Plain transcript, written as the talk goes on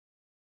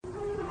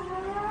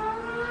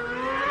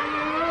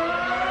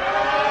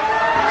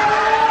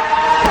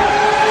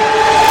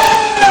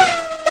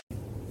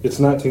It's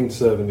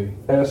 1970.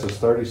 Gas is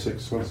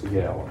 36 cents a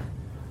gallon.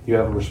 You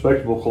have a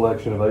respectable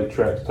collection of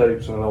 8-track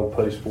tapes in an old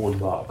pasteboard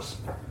box.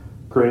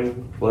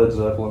 Cream, Led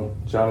Zeppelin,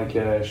 Johnny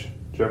Cash,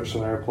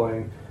 Jefferson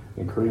Airplane,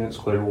 and Creedence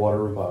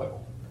Clearwater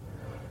Revival.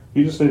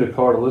 You just need a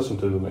car to listen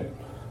to them in.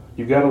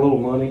 You've got a little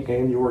money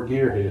and you're a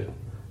gearhead.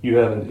 You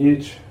have an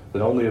itch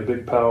that only a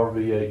big power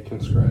V8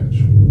 can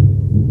scratch.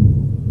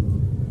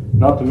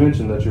 Not to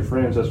mention that your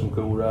friends have some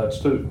cool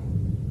rides too.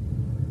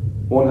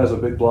 One has a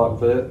big block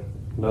Vet,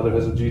 another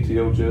has a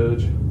GTO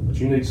Judge, but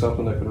you need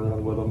something that can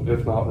run with them,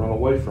 if not run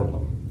away from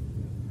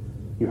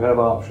them. You have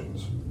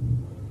options.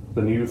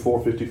 The new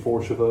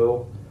 454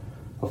 Chevelle,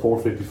 a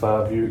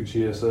 455 Buick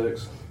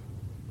GSX,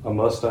 a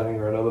Mustang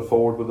or another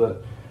Ford with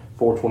that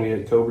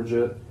 428 Cobra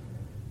Jet,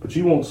 but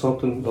you want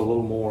something a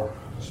little more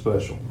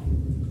special.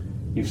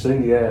 You've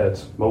seen the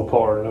ads,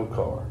 Mopar, no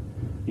car.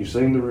 You've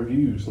seen the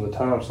reviews and the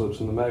time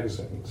slips in the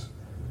magazines.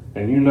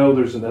 And you know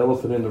there's an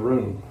elephant in the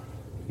room.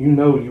 You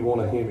know you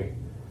want a Hemi.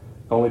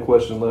 The only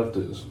question left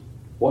is,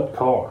 what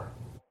car?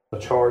 A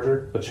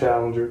Charger, a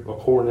Challenger, a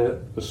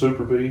Coronet, a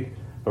Super Bee,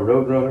 a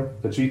Roadrunner,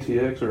 a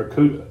GTX, or a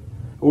Cuda?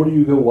 Or do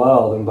you go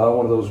wild and buy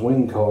one of those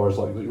wing cars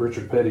like that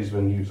Richard Petty's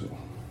been using?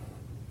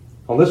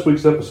 On this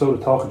week's episode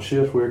of Talkin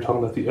Shift, we are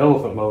talking about the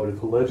elephant motor,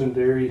 the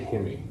legendary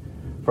Hemi.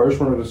 First,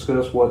 we're going to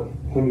discuss what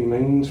Hemi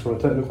means from a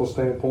technical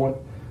standpoint.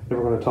 Then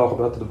we're going to talk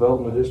about the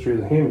development history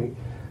of the Hemi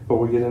before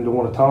we get into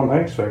one of Tom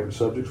Hanks' favorite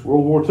subjects,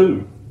 World War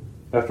II.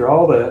 After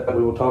all that,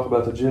 we will talk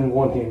about the Gen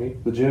 1 Hemi,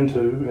 the Gen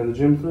 2, and the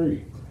Gen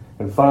 3.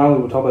 And finally,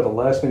 we'll talk about the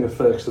lasting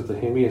effects that the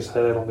Hemi has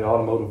had on the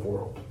automotive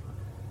world.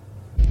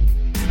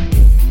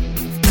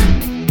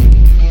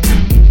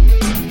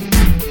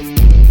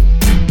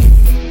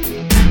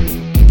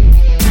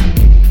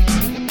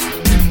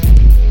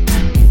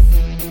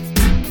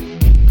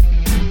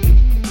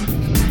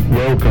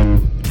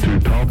 Welcome to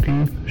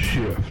Talkin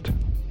Shift.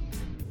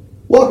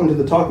 Welcome to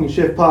the Talkin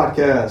Shift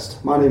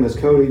podcast. My name is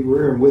Cody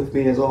Greer, and with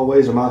me, as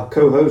always, are my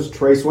co-hosts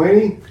Trey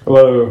Swaney.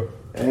 Hello.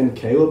 And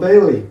Caleb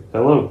Bailey.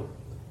 Hello.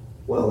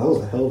 Well, that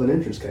was a hell of an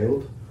entrance,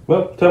 Caleb.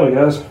 Well, tell me,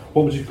 guys,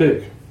 what would you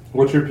pick?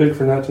 What's your pick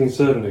for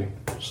 1970?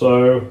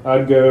 So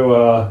I'd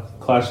go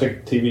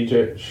classic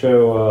TV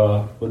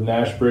show with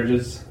Nash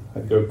Bridges.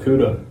 I'd go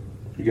Cuda.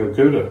 You go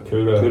Cuda.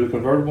 Cuda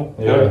convertible?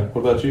 Yeah. Okay.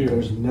 What about you?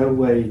 There's no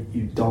way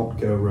you don't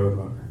go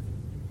Roadrunner.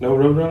 No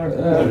Roadrunner?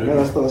 Yeah,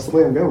 that's the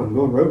way I'm going. I'm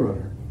going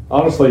Roadrunner.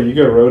 Honestly, you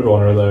go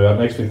Roadrunner though. That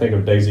makes me think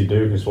of Daisy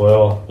Duke as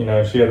well. You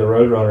know, she had the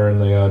Roadrunner and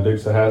the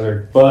Dukes of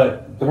Hazzard.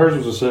 But hers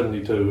was a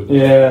 72.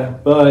 Yeah,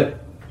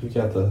 but you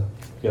got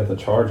the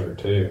Charger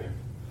too.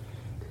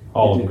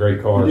 All of them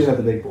great cars. You do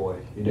have the big boy.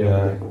 You do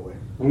have the big boy.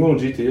 I'm going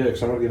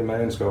GTX. I'm going to get a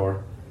man's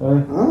car.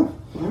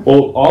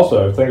 Well,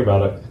 also think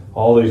about it.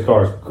 All these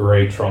cars,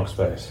 great trunk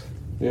space.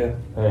 Yeah.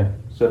 Yeah.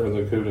 Except for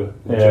the Cuda.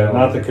 Yeah,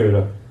 not the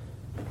Cuda.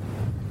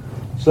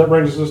 So that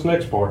brings us to this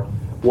next part.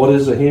 What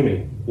is a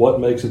Hemi?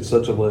 What makes it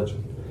such a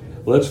legend?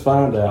 Let's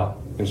find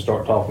out and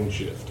start talking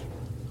shift.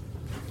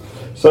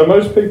 So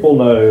most people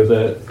know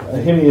that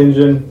a Hemi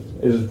engine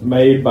is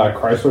made by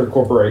Chrysler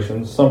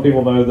Corporation. Some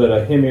people know that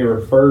a Hemi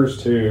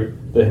refers to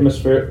the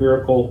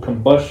hemispherical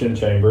combustion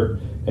chamber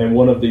in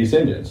one of these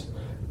engines.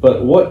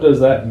 But what does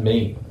that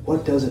mean?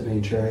 What does it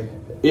mean, Trey?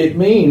 It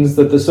means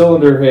that the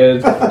cylinder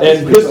heads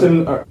and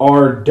piston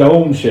are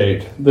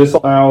dome-shaped. This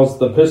allows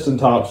the piston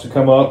tops to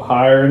come up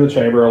higher in the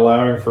chamber,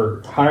 allowing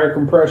for higher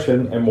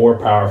compression and more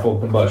powerful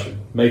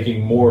combustion,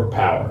 making more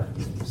power.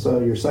 So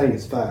you're saying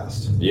it's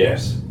fast?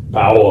 Yes,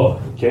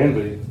 power. Can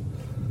be.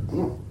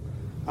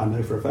 I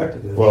know for a fact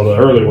it is. Well, the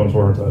early ones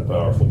weren't that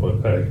powerful,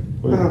 but hey,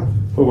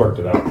 we worked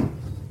it out.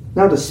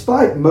 Now,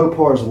 despite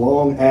Mopar's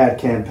long ad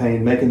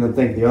campaign making them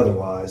think the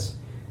otherwise,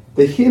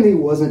 the Hemi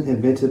wasn't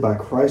invented by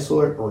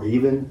Chrysler or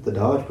even the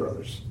Dodge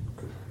brothers.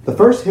 The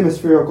first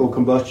hemispherical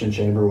combustion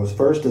chamber was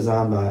first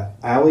designed by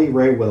Allie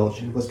Ray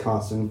Welch in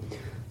Wisconsin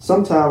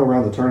sometime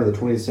around the turn of the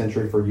 20th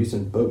century for use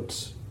in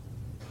boats.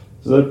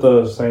 Is that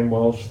the same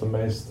Welch that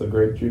makes the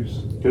grape juice?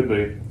 Could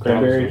be.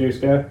 Cranberry juice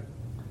guy?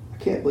 I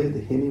can't believe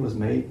the Hemi was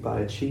made by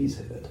a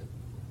cheesehead.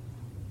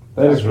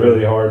 That is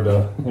really hard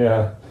to,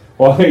 yeah.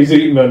 While he's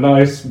eating a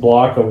nice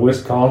block of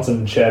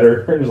Wisconsin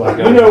cheddar. He's like,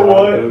 you know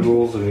what?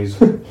 Noodles, and he's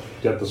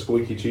got the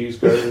squeaky cheese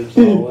curds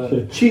and all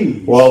that.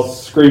 Cheese. Well,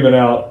 screaming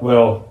out,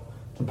 well,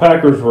 the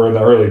Packers were in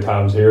the early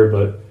times here,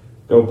 but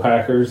go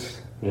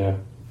Packers. Yeah.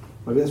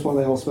 Maybe that's why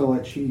they all smell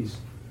like cheese.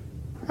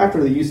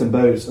 After the use in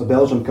boats, a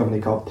Belgian company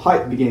called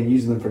Pipe began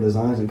using them for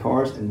designs in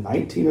cars in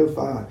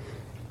 1905.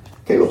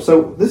 Caleb,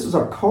 so this is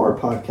our car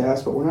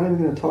podcast, but we're not even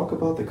going to talk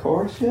about the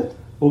cars yet?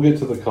 We'll get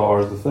to the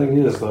cars. The thing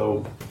is,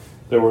 though,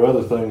 there were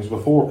other things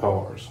before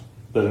cars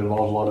that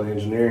involved a lot of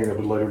engineering that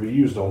would later be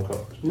used on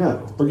cars.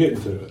 No. We're getting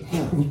to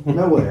it.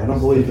 No way. I don't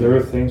believe There it.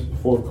 were things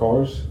before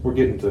cars. We're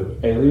getting to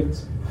it.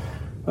 Aliens?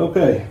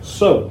 Okay,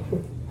 so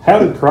how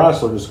did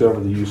Chrysler discover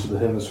the use of the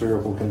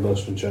hemispherical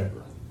combustion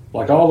chamber?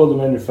 Like all other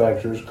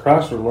manufacturers,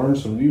 Chrysler learned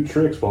some new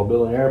tricks while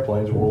building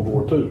airplanes in World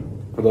War II.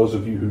 For those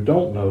of you who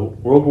don't know,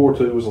 World War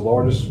II was the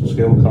largest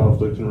scale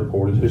conflict in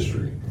recorded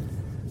history.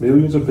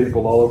 Millions of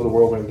people all over the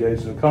world were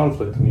engaged in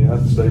conflict, and the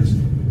United States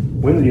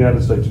When the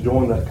United States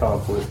joined that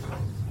conflict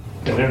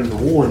and entered the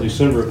war in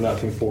December of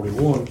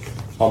 1941,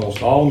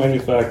 almost all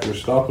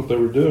manufacturers stopped what they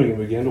were doing and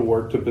began to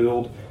work to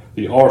build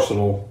the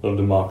arsenal of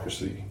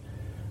democracy.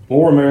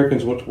 More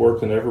Americans went to work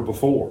than ever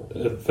before,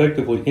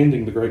 effectively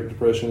ending the Great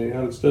Depression in the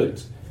United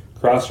States.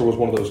 Chrysler was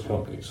one of those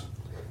companies.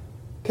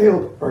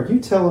 Caleb, are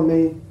you telling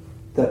me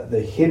that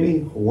the Hemi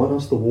won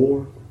us the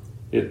war?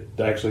 It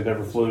actually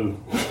never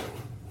flew.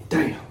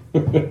 Damn.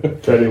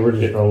 Teddy, we're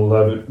just going to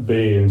let it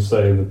be and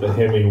say that the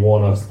Hemi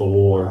won us the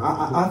war.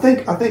 I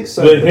think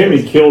so. The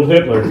Hemi killed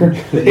Hitler.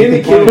 The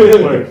Hemi killed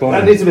Hitler.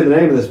 That needs to be the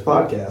name of this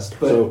podcast.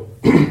 But So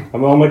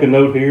I'll make a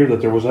note here that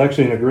there was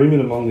actually an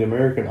agreement among the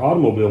American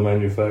automobile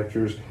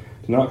manufacturers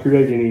to not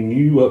create any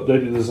new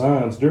updated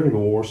designs during the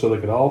war so they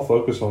could all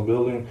focus on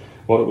building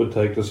what it would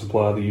take to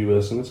supply the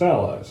U.S. and its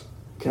allies.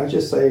 can I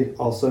just say,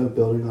 also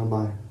building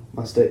on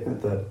my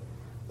statement, that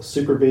a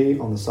Super Bee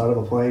on the side of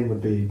a plane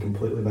would be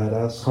completely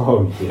badass?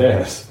 Oh,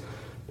 yes.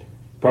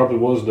 Probably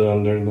was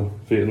done during the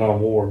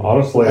Vietnam War.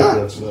 Honestly,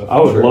 that stuff. I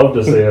would love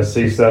to see a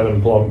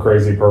C-7 plum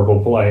crazy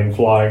purple plane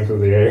flying through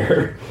the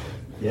air.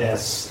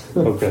 Yes.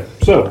 Okay,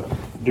 so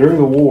during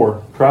the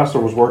war,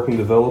 Chrysler was working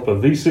to develop a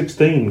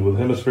V-16 with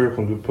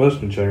hemispherical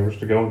combustion chambers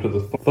to go into the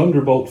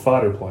Thunderbolt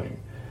fighter plane.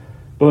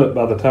 But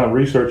by the time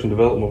research and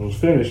development was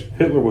finished,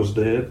 Hitler was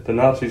dead, the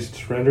Nazis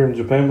surrendered, and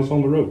Japan was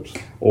on the ropes.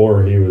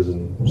 Or he was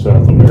in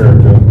South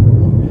America.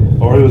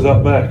 Or he was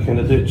out back in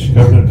a ditch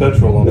covered in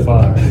petrol on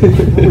fire.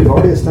 Well, we've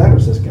already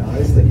established this,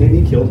 guys. The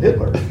Hemi killed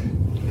Hitler.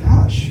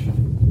 Gosh,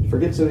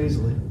 forget so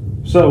easily.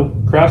 So,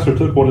 Chrysler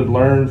took what it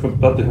learned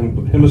about the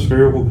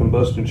hemispherical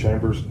combustion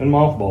chambers and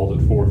mothballed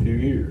it for a few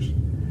years.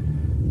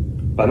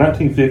 By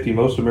 1950,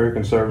 most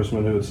American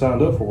servicemen who had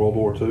signed up for World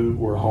War II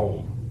were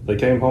home. They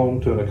came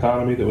home to an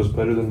economy that was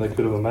better than they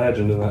could have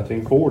imagined in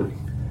 1940.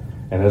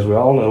 And as we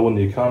all know, when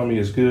the economy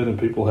is good and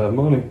people have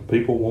money,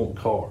 people want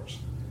cars.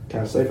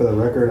 Can I say for the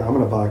record, I'm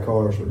going to buy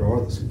cars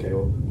regardless,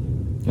 Caleb.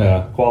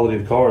 Yeah.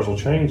 Quality of cars will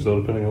change, though,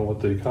 depending on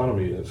what the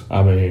economy is.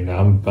 I mean,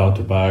 I'm about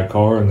to buy a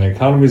car, and the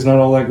economy's not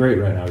all that great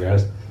right now,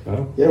 guys.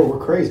 No? Yeah, we're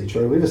crazy,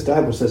 Troy. We've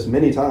established this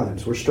many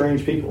times. We're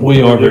strange people.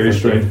 We are very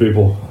strange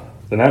people.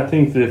 The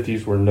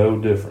 1950s were no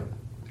different.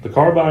 The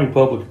car-buying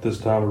public at this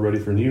time were ready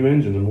for new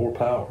engines and more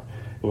power.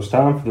 It was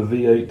time for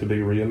the V8 to be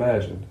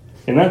reimagined.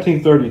 In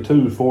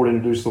 1932, Ford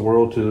introduced the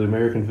world to the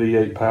American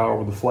V8 power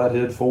with the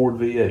flathead Ford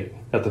V8.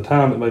 At the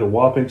time, it made a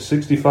whopping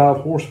 65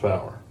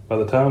 horsepower. By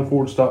the time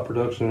Ford stopped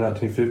production in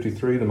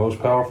 1953, the most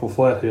powerful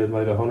flathead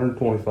made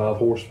 125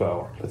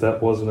 horsepower. But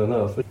that wasn't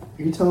enough. Are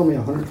you telling me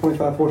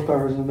 125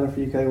 horsepower isn't enough for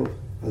you, Caleb?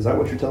 Is that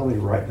what you're telling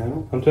me right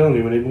now? I'm telling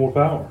you, we need more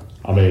power.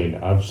 I mean,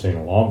 I've seen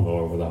a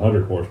lawnmower with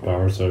 100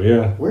 horsepower, so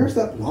yeah. Where's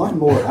that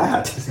lawnmower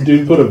at?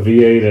 Dude put a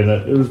V8 in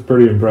it. It was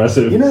pretty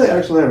impressive. You know they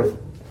actually have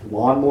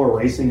lawnmower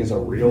racing is a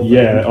real thing?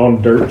 Yeah,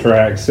 on dirt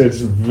tracks. It's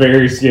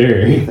very I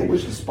scary. think we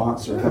should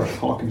sponsor a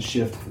Talkin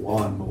Shift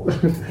lawnmower.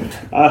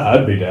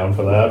 I'd be down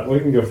for that.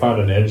 We can go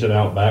find an engine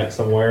out back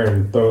somewhere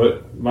and throw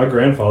it. My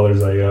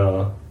grandfather's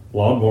a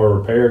lawnmower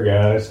repair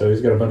guy, so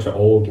he's got a bunch of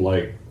old,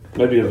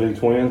 Maybe a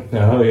V-twin.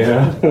 oh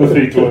yeah. A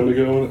V-twin to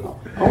go in it.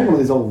 I want one of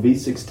these old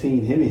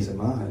V16 Hemis in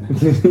mine.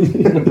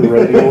 The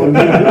radio one.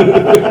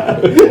 Yeah.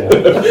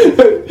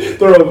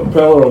 Throw a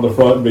propeller on the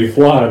front and be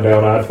flying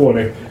down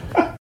I-20.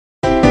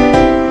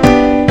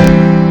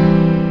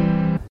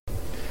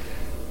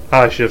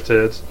 Hi, Shift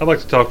Heads. I'd like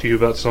to talk to you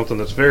about something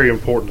that's very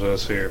important to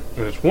us here.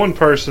 And it's one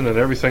person and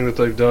everything that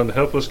they've done to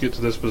help us get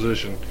to this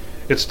position.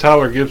 It's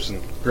Tyler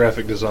Gibson,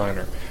 graphic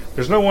designer.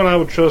 There's no one I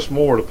would trust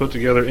more to put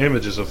together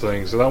images of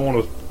things that I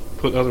want to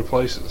put other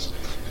places.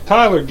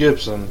 Tyler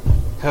Gibson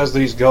has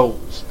these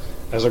goals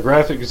as a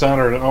graphic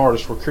designer and an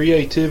artist where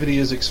creativity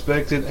is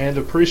expected and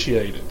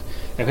appreciated.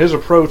 And his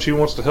approach, he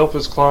wants to help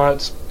his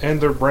clients and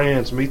their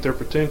brands meet their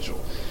potential.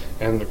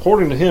 And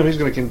according to him, he's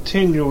going to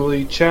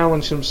continually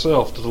challenge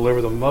himself to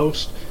deliver the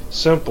most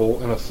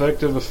simple and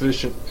effective,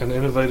 efficient, and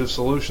innovative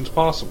solutions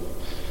possible.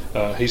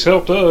 He's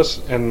helped us,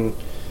 and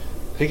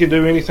he can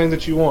do anything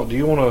that you want. Do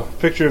you want a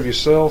picture of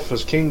yourself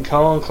as King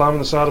Kong climbing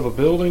the side of a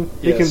building?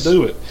 He can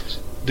do it.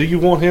 Do you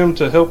want him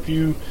to help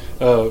you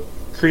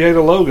create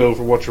a logo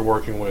for what you're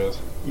working with?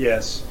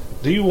 Yes.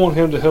 Do you want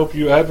him to help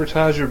you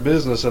advertise your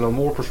business in a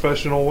more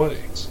professional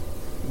way?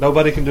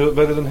 Nobody can do it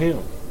better than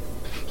him.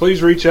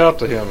 Please reach out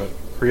to him at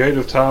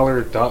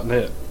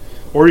creativetyler.net,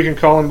 or you can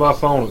call him by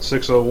phone at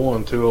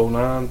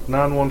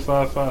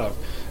 601-209-9155.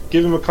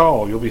 Give him a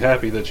call. You'll be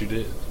happy that you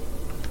did.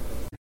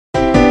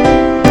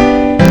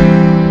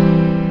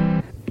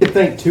 I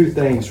think two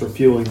things were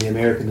fueling the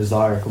American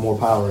desire for more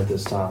power at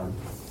this time.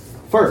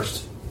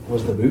 First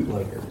was the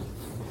bootlegger.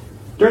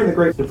 During the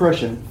Great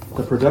Depression,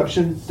 the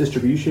production,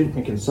 distribution,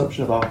 and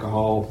consumption of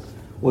alcohol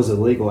was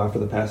illegal after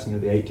the passing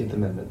of the 18th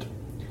Amendment.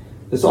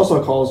 This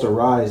also caused a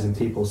rise in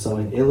people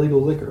selling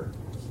illegal liquor.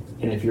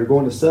 And if you're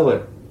going to sell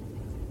it,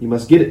 you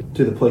must get it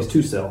to the place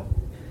to sell.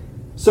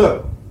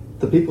 So,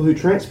 the people who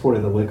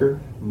transported the liquor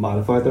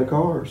modified their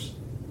cars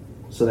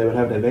so they would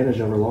have an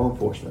advantage over law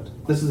enforcement.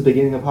 This is the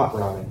beginning of hot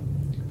rodding.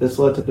 This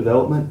led to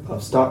development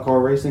of stock car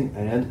racing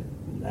and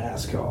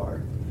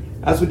NASCAR.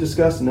 As we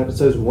discussed in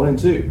episodes 1 and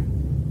 2,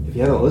 if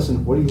you haven't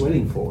listened, what are you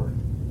waiting for?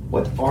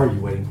 What are you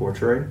waiting for,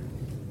 Trey?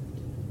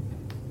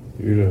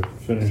 You to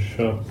finish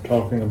up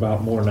talking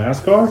about more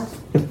NASCAR?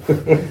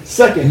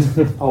 Second,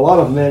 a lot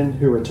of men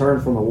who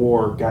returned from the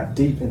war got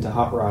deep into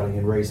hot rodding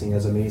and racing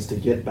as a means to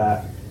get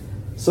back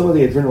some of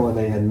the adrenaline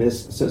they had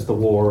missed since the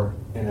war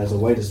and as a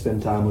way to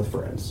spend time with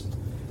friends.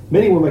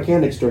 Many were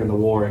mechanics during the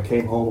war and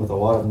came home with a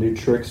lot of new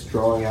tricks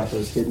drawing out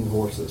those hidden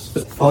horses.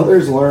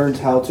 Others learned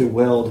how to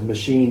weld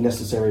machine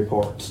necessary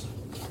parts.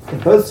 In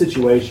both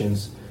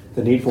situations,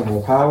 the need for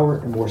more power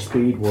and more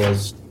speed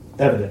was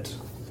evident.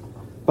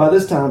 By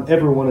this time,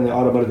 everyone in the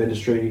automotive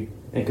industry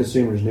and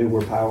consumers knew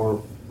more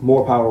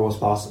power was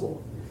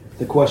possible.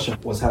 The question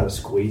was how to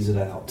squeeze it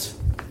out.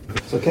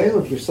 So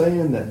Caleb, you're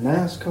saying that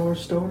NASCAR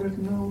started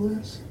in all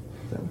this? Is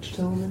that what you're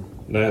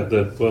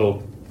telling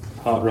me?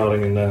 Hot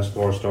rodding and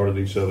NASCAR started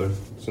each other.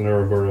 It's an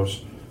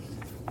Ouroboros.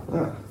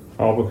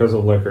 All because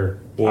of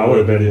liquor. One I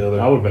would way or the other.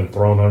 have been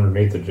thrown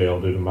underneath the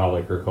jail due to my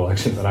liquor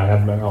collection that I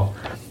have now.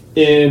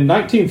 In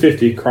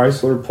 1950,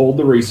 Chrysler pulled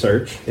the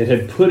research it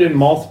had put in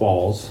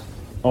mothballs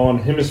on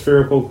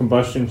hemispherical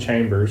combustion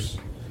chambers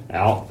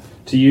out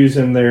to use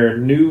in their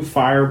new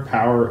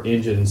firepower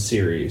engine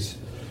series.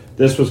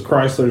 This was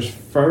Chrysler's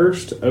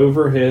first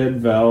overhead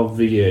valve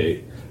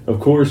V8. Of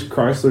course,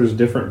 Chrysler's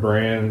different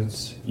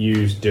brands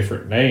use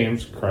different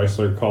names.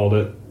 Chrysler called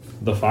it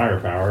the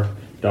Firepower.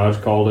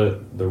 Dodge called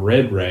it the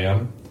Red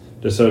Ram.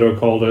 DeSoto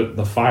called it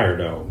the Fire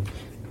Dome.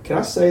 Can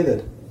I say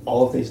that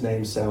all of these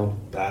names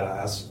sound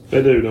badass?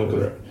 They do, don't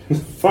they?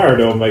 Fire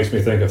Dome makes me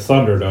think of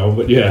Thunderdome,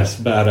 but yes,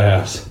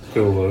 badass.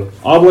 Cool though.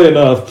 Oddly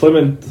enough,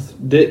 Plymouth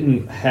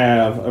didn't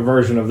have a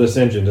version of this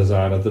engine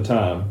design at the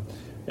time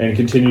and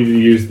continued to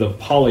use the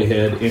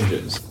polyhead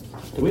engines.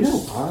 Do we know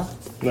why?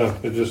 No,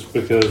 it's just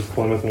because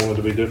Plymouth wanted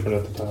to be different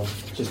at the time.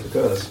 Just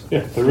because.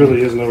 Yeah, there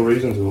really is no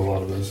reason to a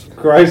lot of this.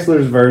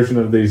 Chrysler's version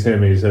of these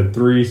Hemis had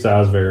 3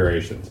 size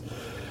variations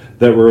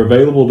that were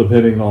available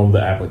depending on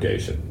the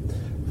application.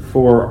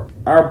 For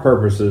our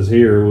purposes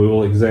here, we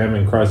will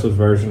examine Chrysler's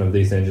version of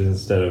these engines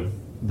instead of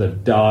the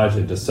Dodge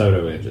and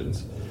DeSoto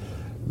engines.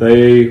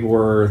 They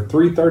were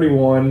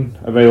 331,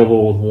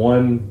 available with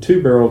one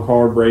 2-barrel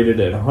carb rated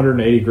at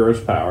 180 gross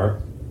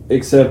power,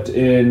 except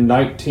in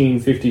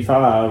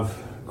 1955,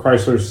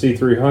 Chrysler's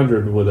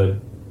C300 with a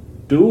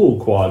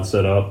dual quad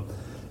setup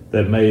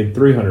that made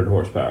 300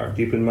 horsepower.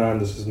 Keep in mind,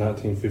 this is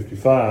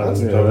 1955.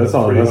 That's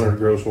all. 300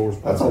 gross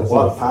horsepower. That's a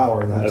lot of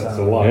power in that That's time.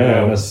 a lot.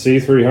 Yeah, and a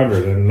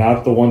C300, and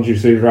not the ones you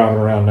see driving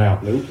around now.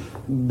 Nope.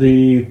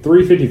 The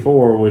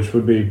 354, which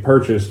would be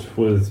purchased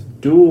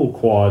with dual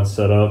quad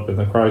setup in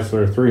the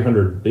Chrysler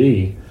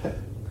 300B.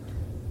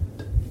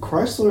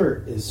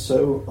 Chrysler is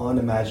so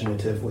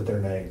unimaginative with their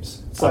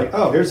names. It's like,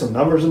 oh, here's some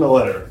numbers in a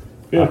letter.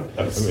 Yeah,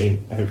 I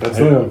mean, That's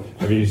them.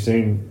 have you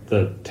seen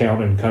the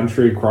Town and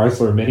Country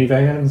Chrysler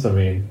minivans? I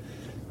mean,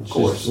 it's Of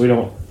course. just, we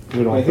don't.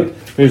 Like,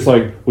 It's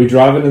like we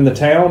drive it in the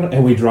town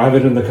and we drive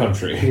it in the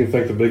country. You can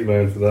thank the big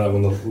man for that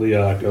one, the Lee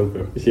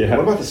Iacocca. Yeah.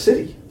 What about the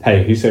city?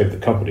 Hey, he saved the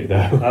company though.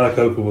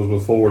 Iacocca was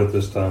with Ford at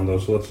this time, though,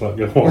 so let's not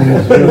go on.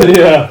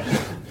 Yeah.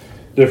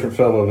 Different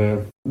fellow,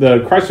 man. The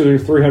Chrysler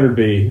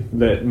 300B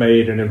that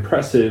made an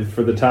impressive,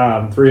 for the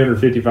time,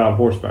 355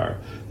 horsepower.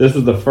 This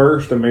was the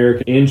first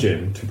American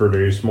engine to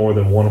produce more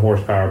than 1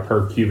 horsepower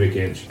per cubic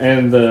inch.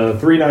 And the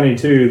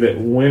 392 that,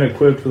 when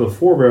equipped with a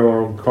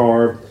 4-barrel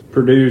carb,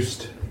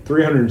 produced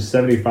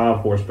 375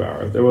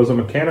 horsepower. There was a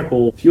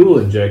mechanical fuel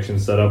injection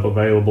setup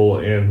available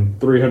in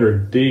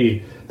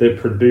 300D that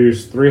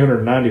produced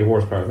 390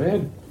 horsepower.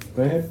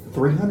 They had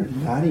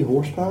 390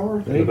 horsepower?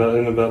 In about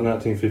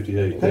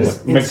 1958. That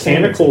is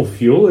mechanical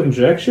fuel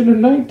injection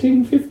in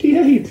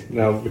 1958.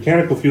 Now,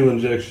 mechanical fuel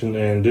injection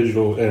and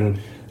digital and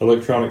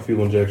electronic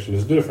fuel injection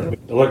is different.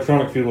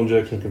 Electronic fuel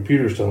injection,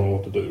 computers tell them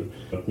what to do.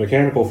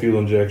 Mechanical fuel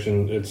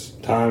injection, it's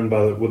timed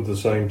with the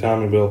same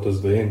timing belt as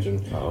the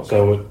engine,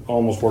 so it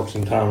almost works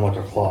in time like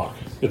a clock.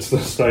 It's the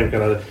same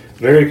kind of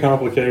very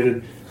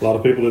complicated. A lot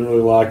of people didn't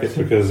really like it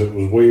because it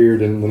was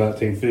weird in the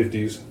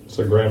 1950s. It's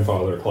a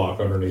grandfather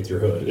clock underneath your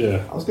hood.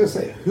 Yeah. I was going to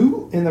say,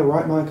 who in their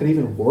right mind could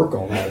even work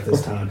on that at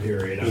this time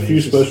period? There's a few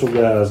special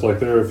guys,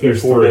 like there are a few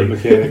There's Ford three.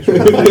 mechanics.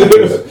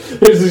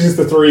 This is just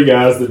the 3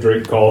 guys that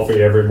drink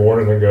coffee every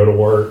morning and go to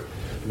work.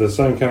 The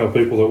same kind of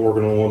people that were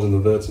working on ones in the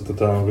vets at the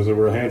time, because there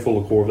were a handful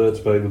of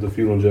Corvettes made with a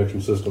fuel injection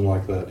system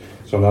like that.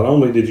 So not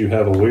only did you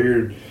have a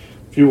weird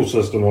fuel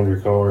system on your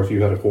car if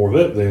you had a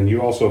Corvette, then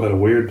you also had a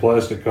weird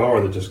plastic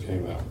car that just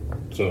came out.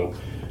 So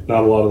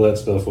not a lot of that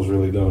stuff was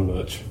really done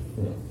much.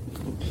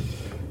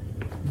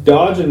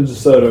 Dodge and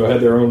DeSoto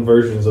had their own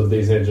versions of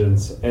these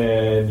engines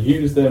and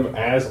used them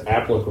as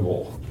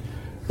applicable.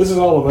 This is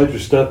all a major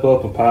step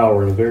up of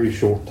power in a very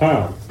short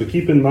time. But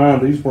keep in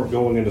mind, these weren't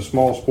going into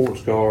small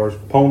sports cars,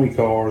 pony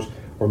cars,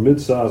 or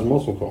mid-sized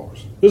muscle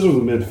cars. This was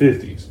the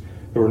mid-50s.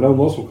 There were no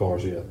muscle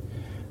cars yet.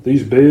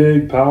 These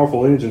big,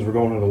 powerful engines were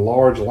going into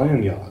large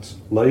land yachts,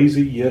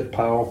 lazy yet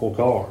powerful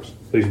cars.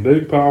 These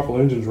big, powerful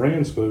engines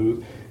ran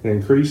smooth, and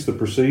increased the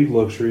perceived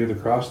luxury of the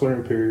Chrysler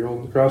Imperial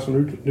and the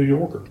Chrysler New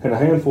Yorker, and a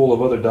handful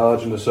of other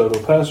Dodge and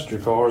DeSoto passenger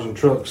cars and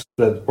trucks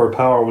where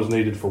power was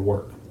needed for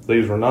work.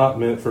 These were not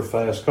meant for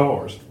fast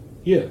cars,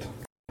 yet.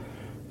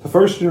 The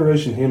first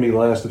generation Hemi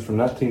lasted from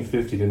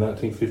 1950 to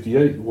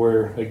 1958,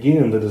 where,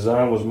 again, the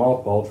design was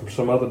mothballed from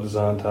some other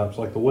design types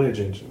like the wedge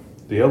engine.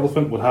 The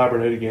Elephant would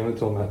hibernate again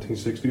until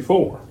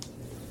 1964.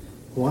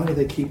 Why do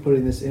they keep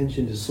putting this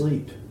engine to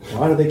sleep?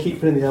 Why do they keep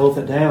putting the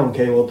Elephant down,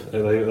 Caleb?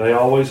 They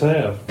always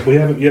have. We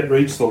haven't yet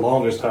reached the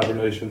longest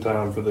hibernation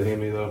time for the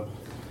Hemi, though.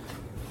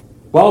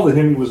 While the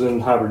Hemi was in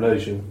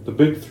hibernation, the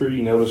Big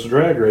Three noticed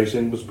drag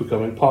racing was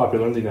becoming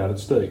popular in the United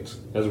States.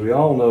 As we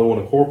all know, when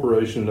a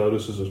corporation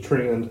notices a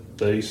trend,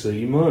 they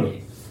see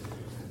money.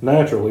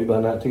 Naturally, by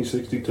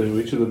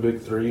 1962, each of the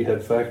Big Three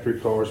had factory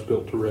cars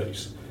built to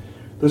race.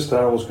 This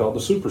time was called the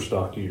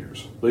Superstock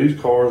years. These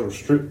cars were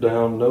stripped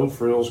down,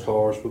 no-frills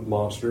cars with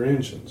monster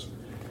engines.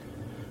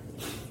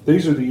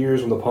 These are the years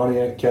when the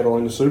Pontiac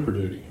Catalina Super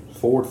Duty,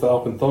 Ford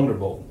Falcon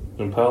Thunderbolt,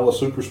 Impala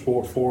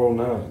Supersport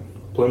 409,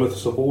 Plymouth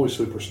Savoy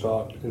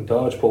Superstock, and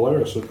Dodge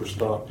Polaris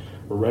Superstock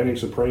were reigning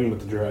supreme at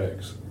the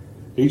drags.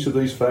 Each of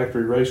these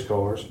factory race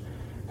cars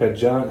had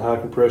giant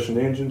high-compression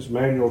engines,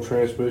 manual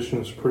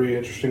transmissions, pretty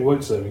interesting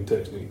weight-saving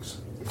techniques.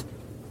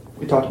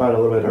 We talked about it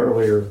a little bit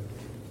earlier.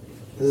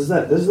 This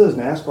is those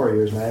NASCAR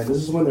years, man. This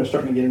is when they're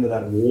starting to get into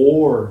that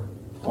war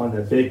on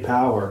the big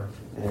power,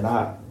 and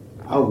I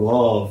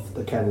love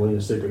the Catalina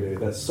Super Duty.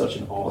 That's such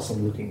an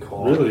awesome-looking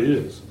car. It really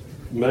is.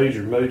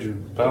 Major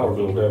power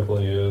builder. It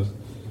definitely is.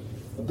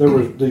 There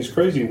were these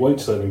crazy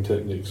weight-saving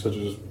techniques, such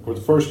as were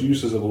the first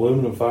uses of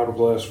aluminum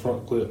fiberglass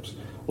front clips,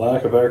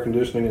 lack of air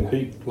conditioning and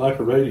heat, lack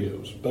of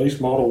radios,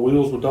 base model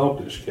wheels with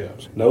dog dish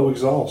caps, no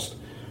exhaust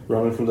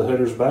running from the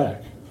header's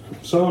back.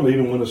 Some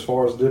even went as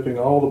far as dipping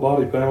all the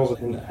body panels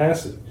in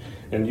acid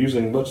and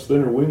using much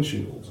thinner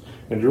windshields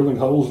and drilling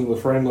holes in the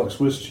frame like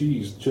Swiss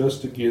cheese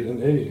just to get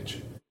an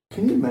edge.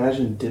 Can you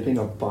imagine dipping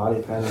a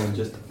body panel in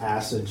just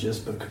acid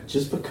just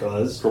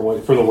because? For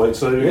the weight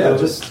saving? Yeah,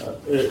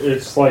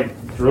 it's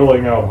like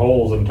drilling out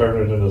holes and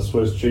turning it into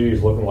Swiss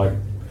cheese, looking like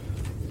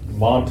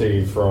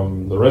Monty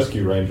from the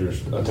Rescue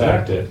Rangers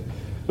attacked it.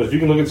 But if you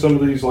can look at some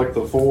of these, like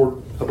the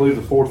Ford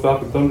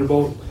Falcon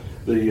Thunderbolt,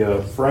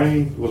 the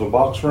frame was a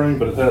box frame,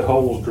 but it had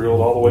holes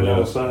drilled all the way down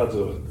the sides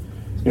of it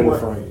in the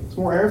frame. It's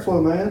more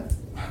airflow, man.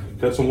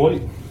 Cut some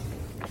weight.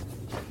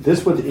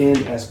 This would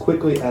end as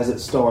quickly as it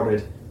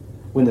started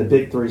when the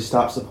Big Three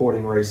stopped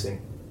supporting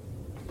racing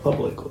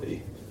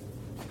publicly.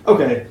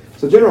 Okay,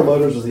 so General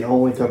Motors was the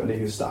only company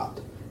who stopped.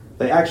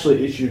 They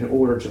actually issued an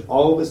order to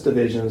all of its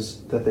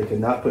divisions that they could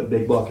not put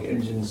big block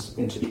engines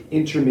into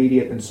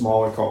intermediate and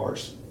smaller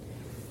cars.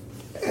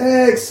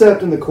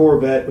 Except in the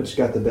Corvette, which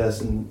got the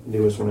best and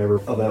newest one ever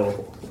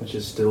available, which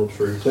is still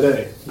true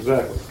today.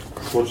 Exactly.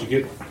 That's what you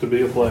get to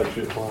be a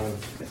flagship line.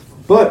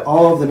 But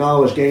all of the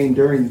knowledge gained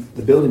during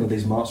the building of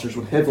these monsters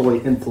would heavily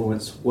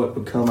influence what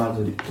would come out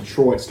of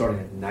Detroit starting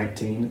in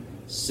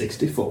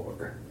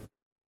 1964.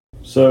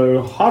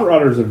 So, hot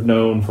rodders have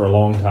known for a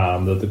long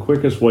time that the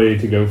quickest way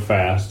to go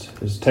fast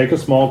is to take a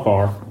small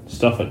car,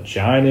 stuff a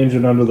giant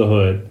engine under the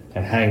hood,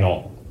 and hang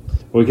on.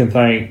 We can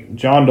thank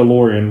John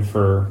DeLorean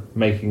for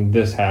making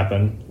this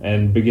happen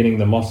and beginning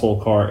the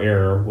muscle car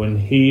era when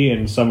he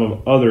and some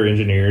of other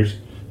engineers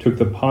took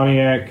the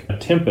Pontiac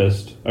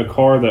Tempest, a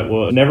car that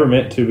was never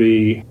meant to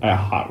be a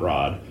hot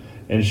rod,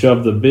 and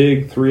shoved the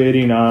big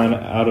 389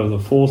 out of the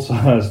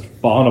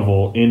full-sized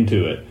Bonneville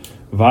into it,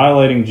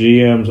 violating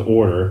GM's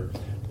order.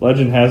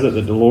 Legend has it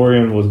that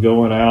DeLorean was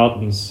going out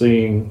and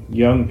seeing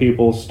young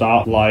people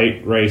stop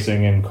light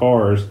racing in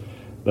cars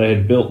they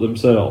had built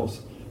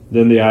themselves.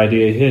 Then the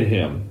idea hit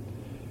him.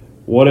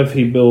 What if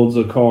he builds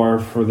a car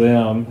for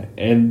them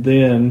and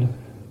then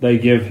they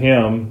give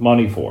him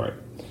money for it?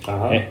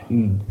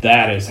 And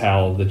that is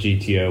how the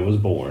GTO was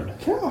born.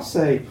 Can I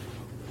say,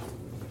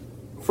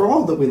 for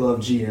all that we love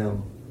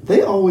GM,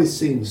 they always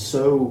seem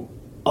so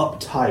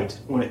uptight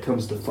when it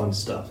comes to fun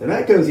stuff. And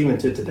that goes even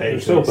to today. They're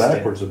so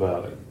backwards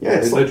about it. Yeah,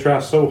 they try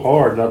so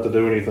hard not to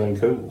do anything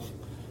cool.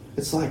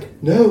 It's like,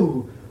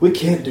 no, we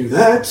can't do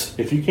that.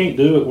 If you can't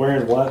do it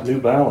wearing black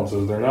New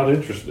Balances, they're not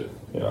interested.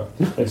 Yeah,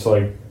 it's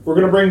like, we're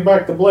going to bring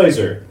back the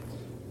Blazer,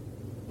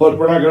 but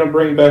we're not going to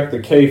bring back the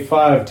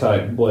K5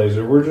 type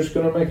Blazer. We're just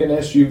going to make an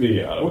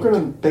SUV out of it. We're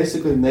going to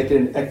basically make it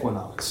an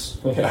Equinox.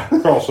 Yeah.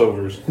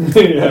 Crossovers.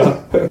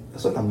 Yeah.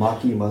 It's like a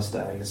Mach-E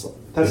Mustang. It's like,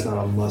 that's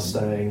not a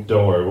Mustang.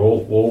 Don't worry,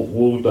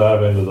 we'll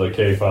dive into the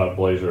K5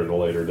 Blazer at a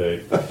later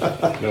date.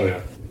 Oh,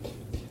 yeah.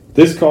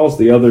 This caused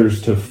the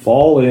others to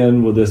fall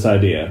in with this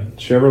idea.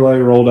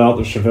 Chevrolet rolled out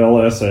the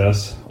Chevelle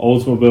SS.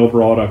 Oldsmobile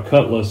brought a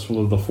Cutlass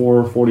with the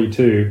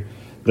 442.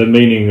 The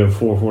meaning of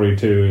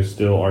 442 is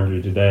still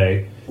argued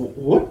today.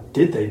 What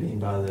did they mean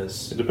by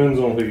this? It depends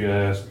on who you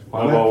ask.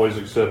 I've always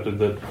accepted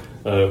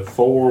that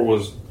 4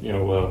 was,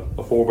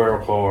 a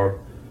 4-barrel car.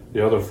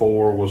 The other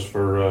 4 was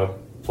for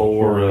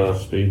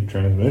speed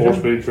transmission.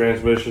 4-speed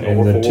transmission. And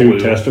or the 4 two wheel.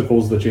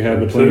 testicles that you had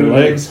between your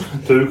legs.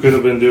 2 could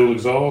have been dual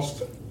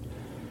exhaust.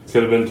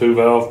 Could have been 2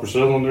 valves per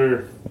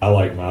cylinder. I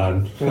like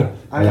mine.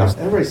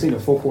 Everybody's seen a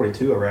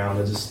 442 around.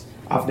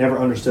 I've never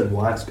understood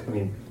why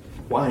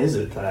why is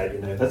it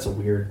that? That's a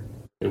weird.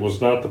 It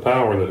was not the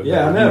power that it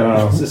Yeah, I did. know.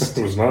 No.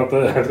 It was not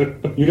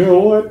that. You know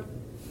what?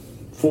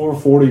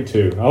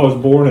 442. I was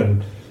born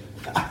in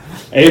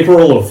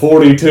April of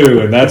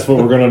 42, and that's what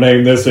we're going to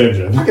name this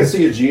engine. I can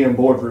see a GM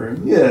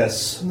boardroom.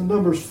 Yes, and the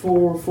numbers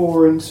 4,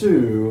 4, and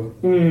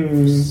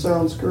 2.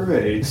 Sounds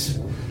great.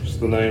 Just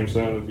the name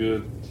sounded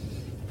good.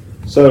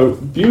 So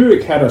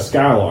Buick had a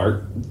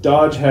Skylark,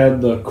 Dodge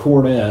had the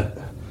Cornet,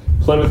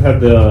 Plymouth had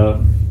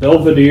the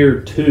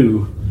Belvedere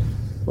 2.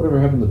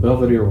 Whatever happened to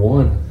Belvedere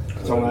 1?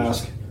 Don't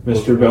ask.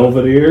 Mr.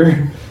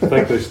 Belvedere. I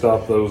think they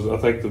stopped those. I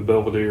think the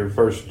Belvedere,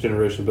 first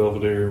generation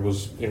Belvedere,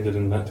 was ended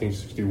in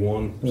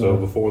 1961. So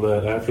before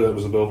that, after that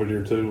was the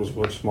Belvedere 2, was a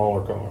much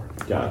smaller car.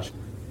 Gotcha.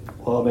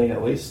 Well,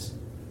 at least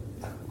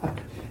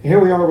here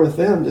we are with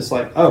them, just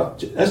like, oh,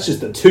 that's just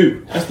the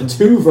 2. That's the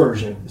 2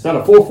 version. It's not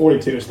a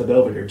 442. It's the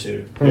Belvedere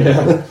 2.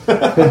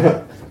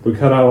 Yeah. We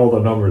cut out all the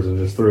numbers and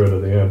just threw it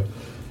at the end.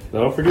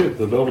 Now, don't forget,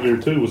 the Belvedere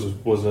 2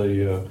 was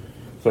a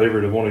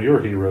favorite of one of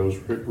your heroes,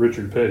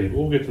 Richard Petty.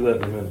 We'll get to that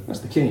in a minute. That's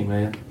the king,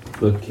 man.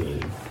 The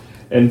king.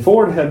 And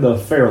Ford had the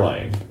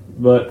Fairlane,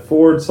 but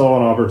Ford saw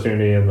an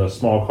opportunity in the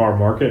small car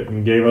market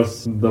and gave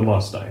us the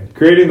Mustang.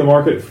 Creating the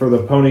market for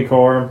the pony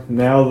car,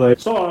 now they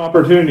saw an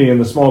opportunity in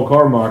the small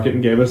car market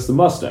and gave us the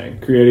Mustang,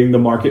 creating the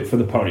market for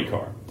the pony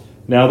car.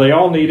 Now they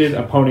all needed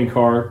a pony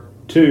car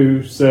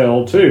to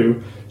sell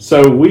too,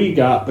 so we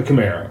got the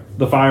Camaro,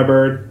 the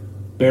Firebird,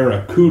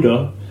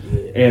 Barracuda,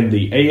 and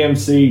the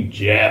AMC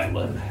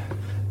Javelin.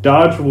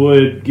 Dodge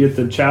would get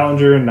the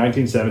Challenger in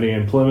 1970,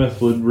 and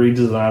Plymouth would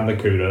redesign the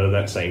Cuda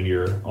that same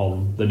year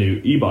on the new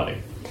E-body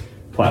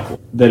platform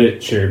that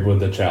it shared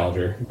with the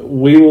Challenger.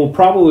 We will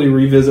probably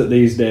revisit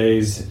these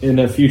days in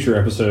a future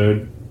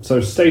episode, so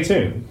stay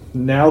tuned.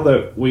 Now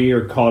that we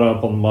are caught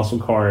up on the muscle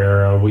car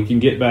era, we can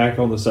get back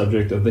on the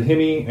subject of the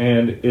Hemi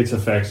and its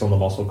effects on the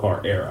muscle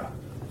car era.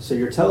 So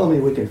you're telling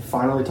me we can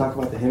finally talk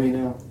about the Hemi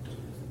now?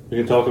 We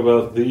can talk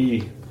about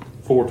the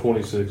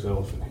 426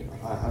 Elephant here.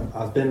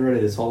 I've been ready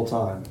this whole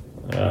time.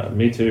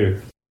 Me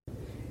too.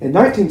 In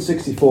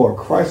 1964,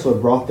 Chrysler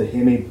brought the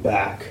Hemi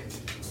back.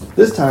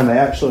 This time they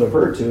actually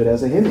referred to it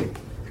as a Hemi.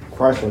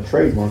 Chrysler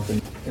trademarked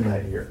it in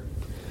that year.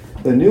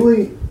 The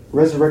newly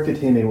resurrected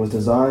Hemi was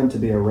designed to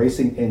be a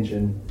racing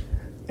engine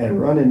and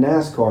run in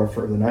NASCAR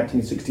for the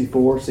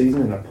 1964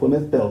 season in a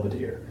Plymouth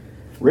Belvedere.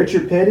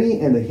 Richard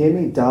Petty and the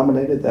Hemi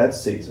dominated that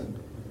season.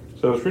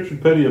 So is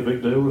Richard Petty a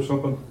big deal or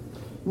something?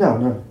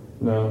 No.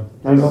 No,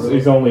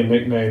 he's only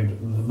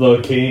nicknamed the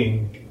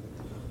King.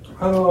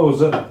 Oh, is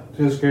that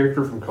his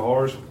character from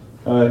Cars?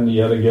 And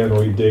yet again,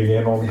 we dig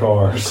in on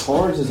cars.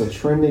 Cars is a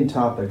trending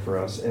topic for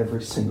us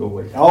every single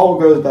week. All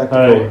goes back to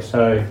cars.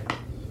 Hey,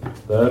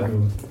 that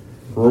and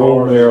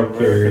rural mail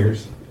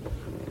carriers.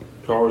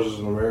 Cars is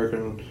an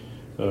American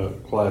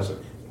classic.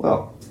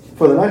 Well,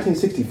 for the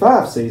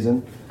 1965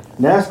 season,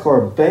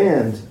 NASCAR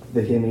banned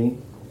the Hemi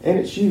and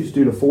its use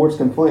due to Ford's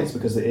complaints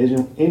because the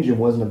engine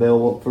wasn't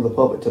available for the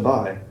public to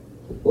buy.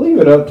 Leave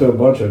it up to a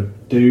bunch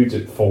of dudes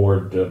at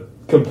Ford to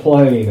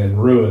complain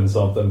and ruin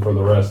something for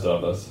the rest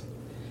of us.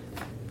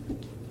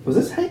 Was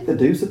this Hank the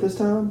Deuce at this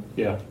time?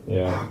 Yeah.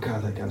 Oh,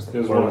 God, that guy's the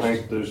It was one of worst.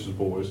 Hank Deuce's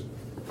boys.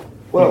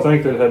 Well, I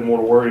think they had more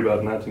to worry about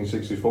in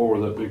 1964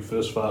 with that big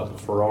fist fight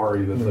with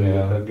Ferrari that they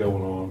Yeah. had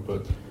going on.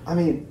 But I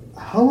mean,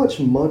 how much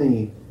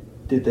money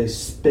did they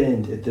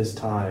spend at this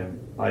time?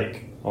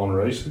 Like, on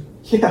racing,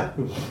 yeah.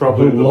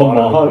 probably the Le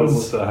equivalent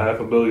Mans. to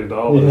 $500 million.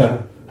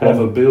 Yeah.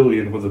 $500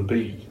 million with a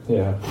B.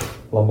 Yeah,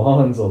 Le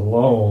Mans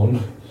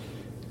alone.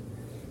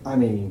 I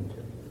mean,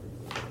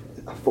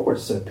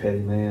 Ford's so petty,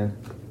 man.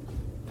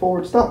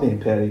 Ford, stop being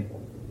petty.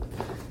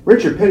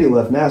 Richard Petty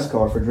left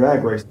NASCAR for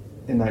drag racing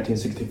in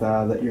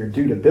 1965 that year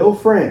due to Big Bill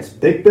France,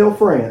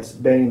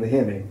 banning the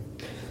Hemi.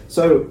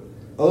 So,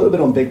 a little bit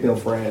on Big Bill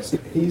France.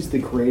 He's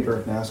the creator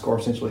of NASCAR,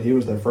 essentially. He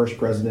was their first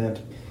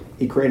president.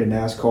 He created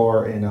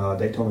NASCAR in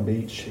Daytona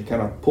Beach. He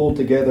kind of pulled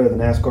together the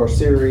NASCAR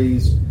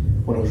series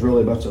when it was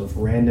really a bunch of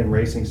random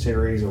racing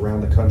series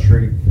around the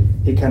country.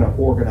 He kind of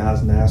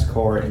organized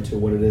NASCAR into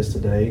what it is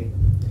today.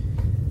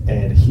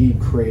 And he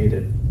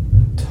created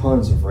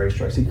tons of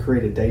racetracks. He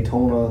created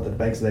Daytona, the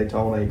banks of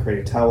Daytona. He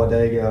created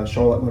Talladega,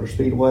 Charlotte Motor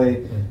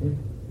Speedway. Mm-hmm.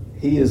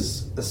 He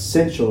is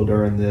essential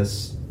during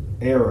this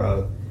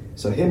era.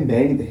 So him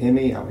banning the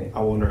Hemi, I mean,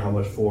 I wonder how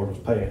much Ford was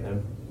paying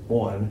him.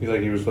 One. You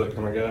think he was that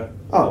kind of guy?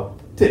 Oh,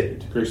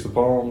 dude. Grease the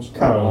palms?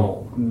 Come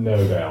on.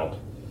 No doubt.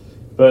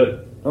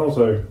 But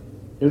also,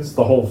 it's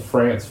the whole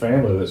France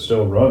family that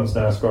still runs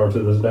NASCAR to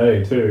this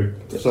day, too.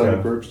 The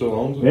same group still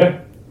owns it?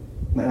 Yeah.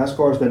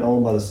 NASCAR's been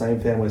owned by the same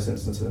family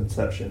since its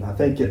inception. I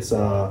think it's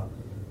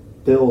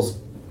Bill's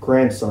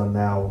grandson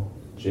now.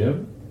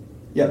 Jim?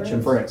 Yep,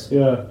 Jim France.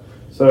 Yeah.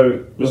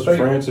 So, Mr.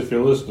 France, if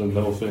you're listening,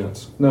 no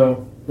offense.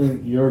 No,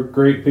 you're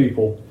great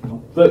people.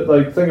 But,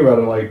 like, think about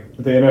it, like,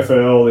 the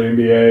NFL,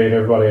 the NBA,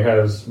 everybody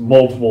has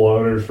multiple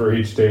owners for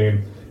each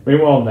team.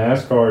 Meanwhile,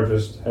 NASCAR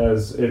just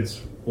has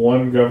its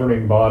one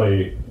governing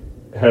body,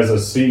 has a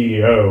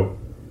CEO,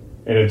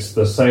 and it's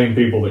the same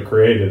people that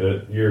created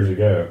it years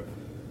ago.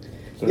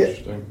 It's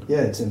interesting.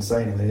 Yeah, it's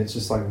insane. I mean, it's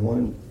just like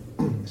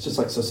it's just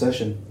like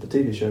Succession, the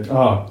TV show.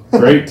 Oh,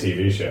 great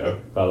TV show,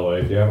 by the way,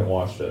 if you haven't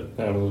watched it.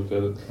 I haven't looked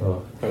at it. Oh.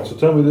 All right, so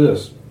tell me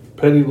this.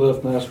 Petty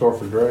left NASCAR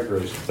for drag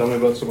racing. Tell me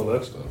about some of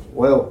that stuff.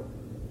 Well,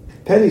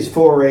 Petty's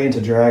foray into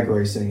drag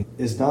racing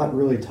is not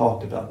really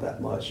talked about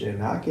that much,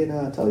 and I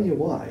can tell you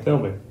why. Tell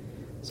me.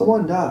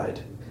 Someone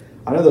died.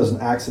 I know there was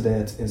an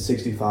accident in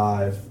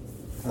 '65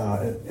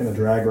 in a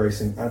drag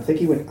racing. I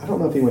think I don't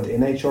know if he went to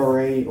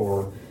NHRA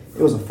or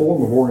it was a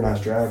form of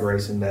organized drag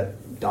racing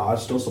that Dodge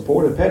still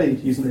supported Petty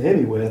using the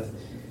Hemi with.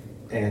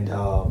 And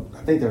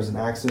I think there was an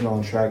accident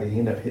on track and he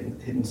ended up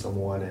hitting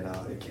someone and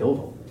it killed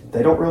him.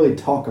 They don't really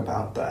talk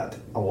about that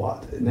a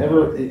lot.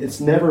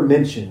 It's never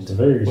mentioned. It's a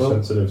very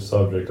sensitive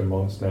subject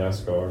amongst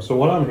NASCAR. So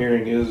what I'm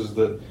hearing is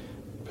that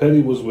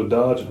Petty was with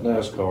Dodge at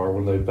NASCAR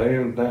when they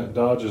banned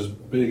Dodge's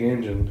big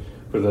engine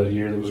for that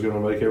year that was going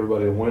to make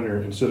everybody a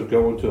winner. Instead of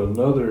going to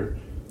another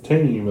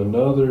team,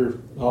 another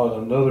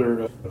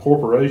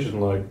corporation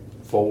like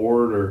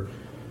Ford or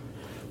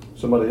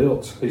somebody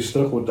else, he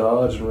stuck with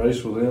Dodge and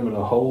raced with them in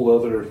a whole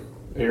other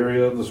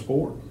area of the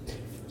sport.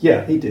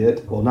 Yeah, he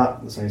did. Well,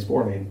 not the same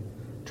sport. I mean,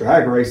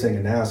 drag racing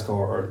and NASCAR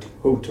are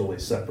totally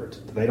separate.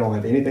 They don't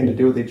have anything to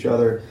do with each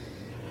other.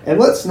 And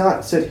let's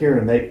not sit here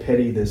and make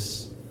Petty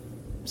this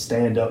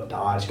stand-up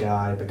Dodge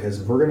guy,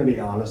 because if we're going to be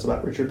honest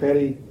about Richard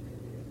Petty,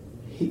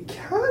 he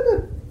kind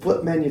of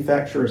flipped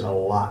manufacturers a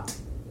lot.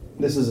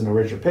 This isn't a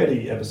Richard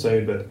Petty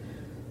episode, but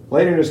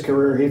later in his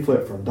career, he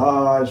flipped from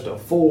Dodge to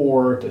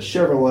Ford to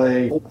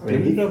Chevrolet. I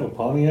mean, Did he have a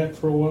Pontiac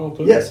for a while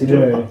too? Yes, he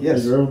drove. He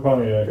drove a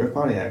Pontiac. Drove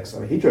Pontiacs. I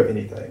mean, he drove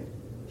anything.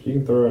 If you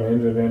can throw an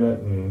engine in it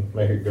and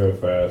make it go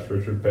fast,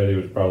 Richard Petty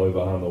was probably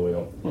behind the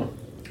wheel.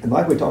 And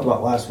like we talked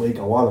about last week,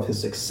 a lot of his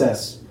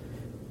success,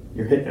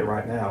 you're hitting it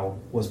right now,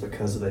 was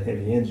because of the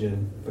Hemi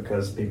engine,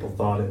 because people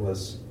thought it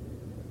was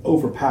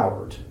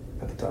overpowered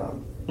at the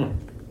time.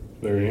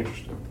 Very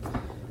interesting.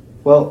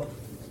 Well,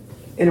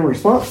 in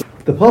response,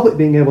 the public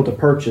being able to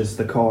purchase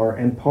the car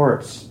and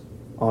parts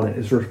on it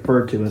is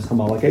referred to as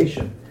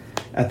homologation.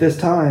 At this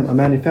time, a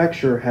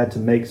manufacturer had to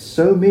make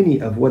so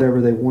many of whatever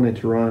they wanted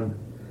to run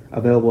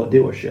available at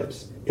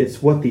dealerships.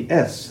 It's what the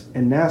S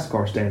in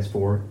NASCAR stands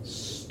for,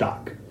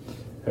 stock.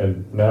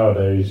 And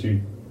nowadays,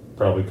 you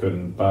probably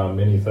couldn't buy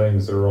many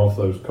things that are off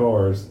those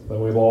cars.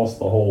 Then we lost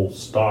the whole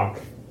stock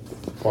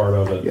part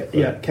of it.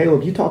 Yeah,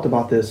 Caleb, you talked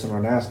about this in our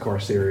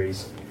NASCAR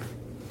series.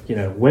 You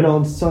know, win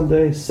on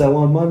Sunday, sell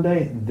on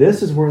Monday.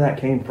 This is where that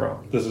came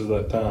from. This is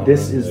that time.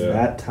 This right? is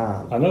that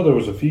time. I know there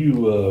was a few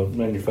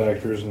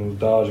manufacturers, and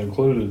Dodge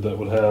included, that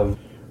would have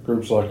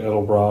groups like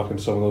Edelbrock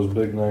and some of those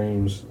big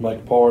names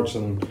make parts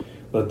and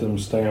let them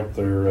stamp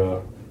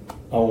their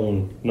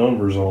own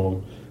numbers on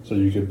them, so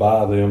you could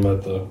buy them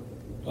at the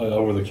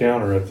over the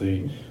counter at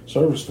the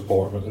service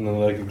department, and then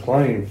they could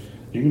claim,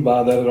 you can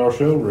buy that at our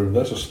showroom.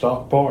 That's a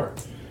stock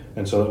part.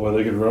 And so that way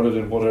they could run it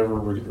in whatever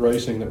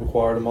racing that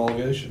required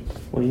homologation.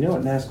 Well, you know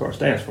what NASCAR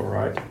stands for,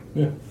 right?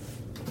 Yeah.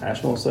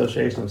 National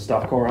Association of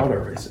Stock Car Auto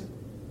Racing.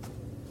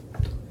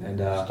 And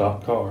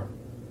stock car.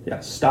 Yeah,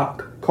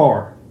 stock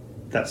car.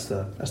 That's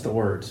the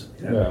words.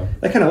 You know? Yeah.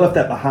 They kind of left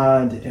that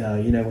behind.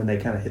 When they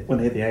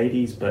hit the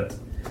 80s, but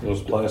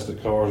Those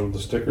plastic cars with the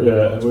sticker.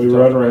 Yeah, we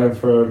run around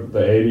for the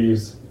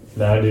 80s,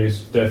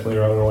 90s, definitely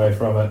running away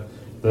from it.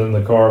 Then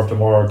the car of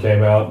tomorrow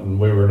came out and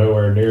we were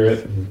nowhere near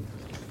it. And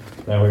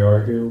now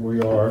here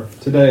we are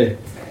today.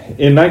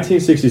 In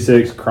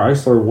 1966,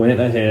 Chrysler went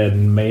ahead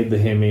and made the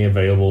Hemi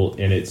available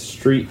in its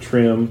street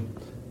trim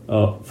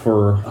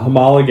for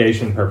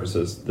homologation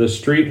purposes. The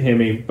street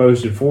Hemi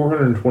boasted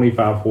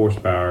 425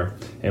 horsepower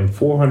and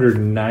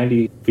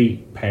 490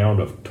 feet-pound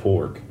of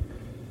torque.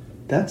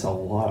 that's a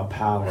lot of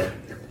power.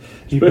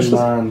 Keep in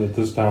mind that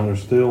this time they're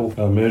still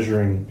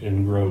measuring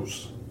in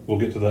gross. We'll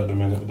get to that in a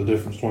minute, the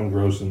difference between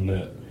gross and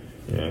net.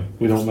 Yeah.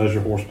 We don't measure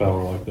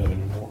horsepower like that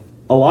anymore.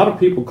 A lot of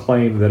people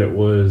claim that it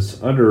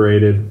was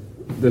underrated.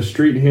 The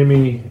street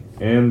Hemi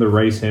and the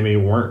race Hemi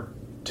weren't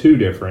too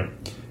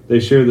different. They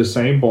share the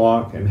same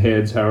block and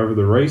heads, however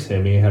the race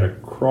Hemi had a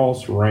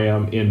cross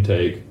ram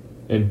intake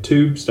and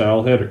tube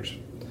style headers,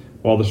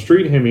 while the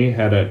street Hemi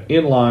had an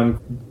inline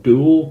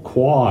dual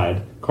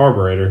quad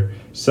carburetor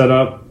set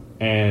up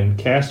and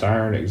cast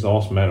iron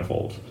exhaust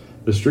manifolds.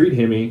 The street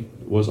Hemi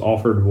was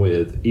offered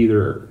with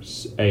either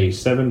a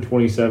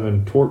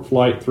 727 Torque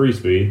Flight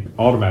 3-speed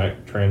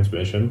automatic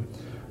transmission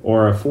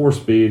or a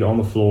 4-speed on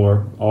the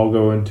floor, all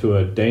going to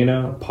a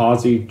Dana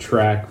Posi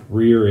track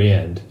rear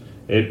end.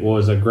 It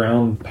was a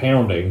ground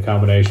pounding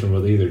combination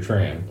with either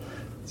tram.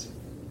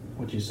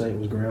 What'd you say it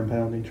was ground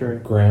pounding, Trey?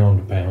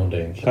 Ground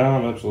pounding.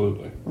 Time,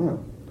 absolutely. Oh,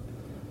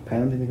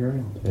 pounding the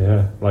ground.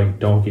 Yeah, like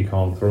Donkey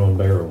Kong throwing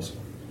barrels.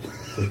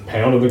 Just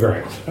pounding the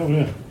ground. Oh,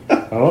 yeah.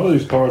 A lot of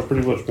these cars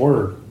pretty much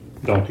were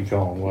Donkey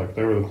Kong. Like,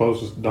 they were the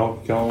closest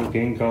Donkey Kong,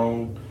 King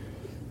Kong,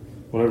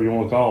 whatever you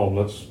want to call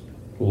them. That's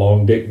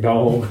Long Dick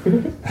Dong.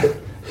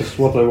 That's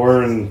what they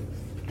were in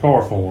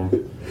car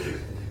form.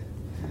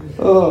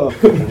 Oh,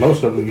 And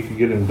most of them you could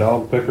get in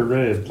dog pecker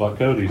red, like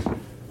Cody's.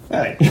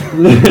 Hey,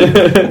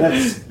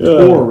 that's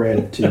poor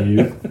Reddit to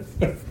you.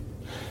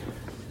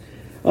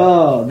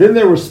 Then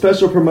there were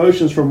special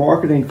promotions for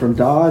marketing from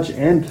Dodge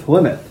and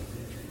Plymouth,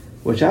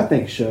 which I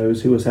think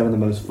shows who was having the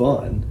most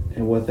fun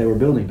and what they were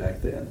building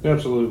back then.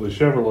 Absolutely.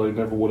 Chevrolet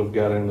never would have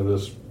got into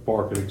this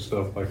marketing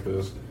stuff like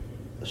this.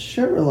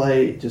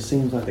 Chevrolet just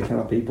seems like the kind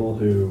of people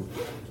who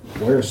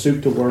wear a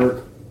suit to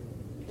work,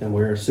 then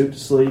wear a suit to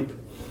sleep,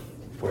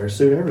 wear a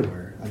suit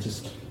everywhere.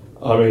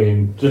 I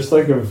mean, just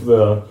think of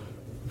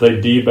they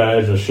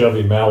debadged a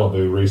Chevy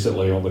Malibu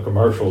recently on the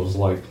commercials,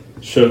 like,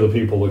 show the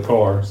people the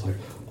car. It's like,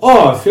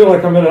 oh, I feel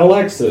like I'm in a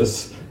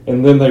Lexus.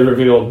 And then they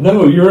revealed,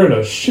 no, you're in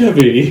a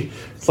Chevy.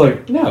 It's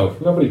like, no.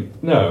 You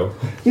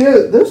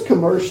know, those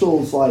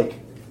commercials, like,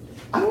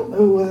 I don't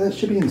know whether that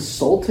should be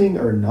insulting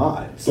or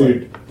not. It's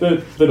Dude,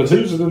 But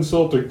who's it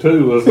insulting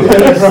too? Isn't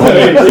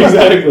right, it?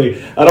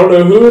 exactly. I don't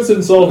know who it's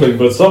insulting,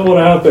 but someone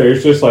out there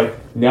is just like,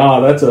 nah,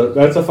 that's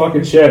a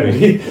fucking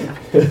Chevy.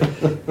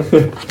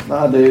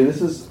 Nah, dude,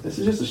 this is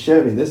just a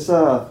Chevy. This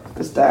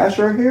dash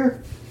right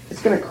here,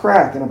 it's gonna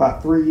crack in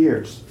about 3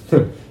 years.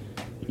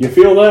 You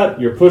feel that?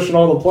 You're pushing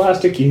on the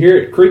plastic. You hear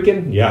it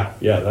creaking. Yeah,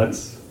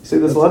 that's. See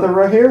this leather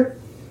right here?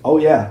 Oh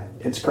yeah,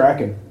 it's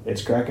cracking.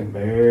 It's cracking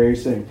very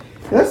soon.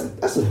 And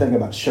that's the thing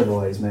about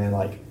Chevrolets, man.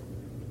 Like,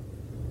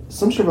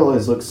 some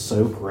Chevrolets look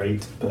so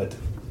great, but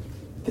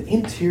the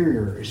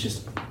interior is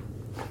just,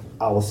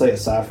 I will say,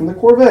 aside from the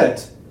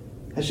Corvette,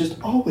 has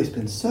just always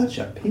been such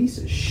a piece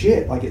of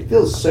shit. Like, it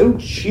feels so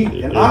cheap.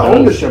 And I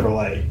own a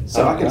Chevrolet,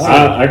 so I can say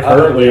I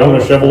currently own a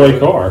Chevrolet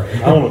car.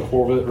 I own a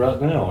Corvette right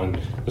now, and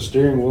the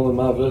steering wheel in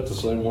my Vet's the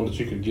same one that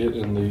you could get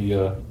in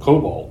the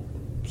Cobalt.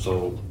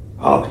 So,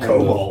 oh, the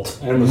Cobalt.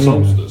 And the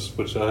Solstice,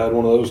 which I had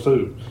one of those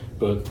too.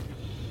 But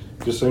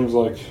it just seems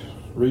like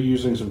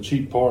reusing some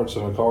cheap parts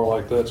in a car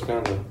like that's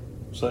kind of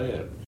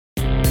sad.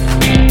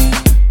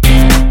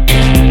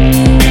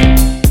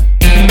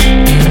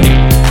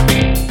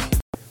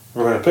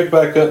 We're going to pick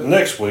back up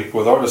next week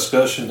with our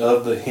discussion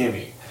of the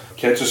Hemi.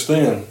 Catch us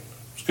then.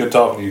 It's good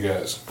talking to you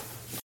guys.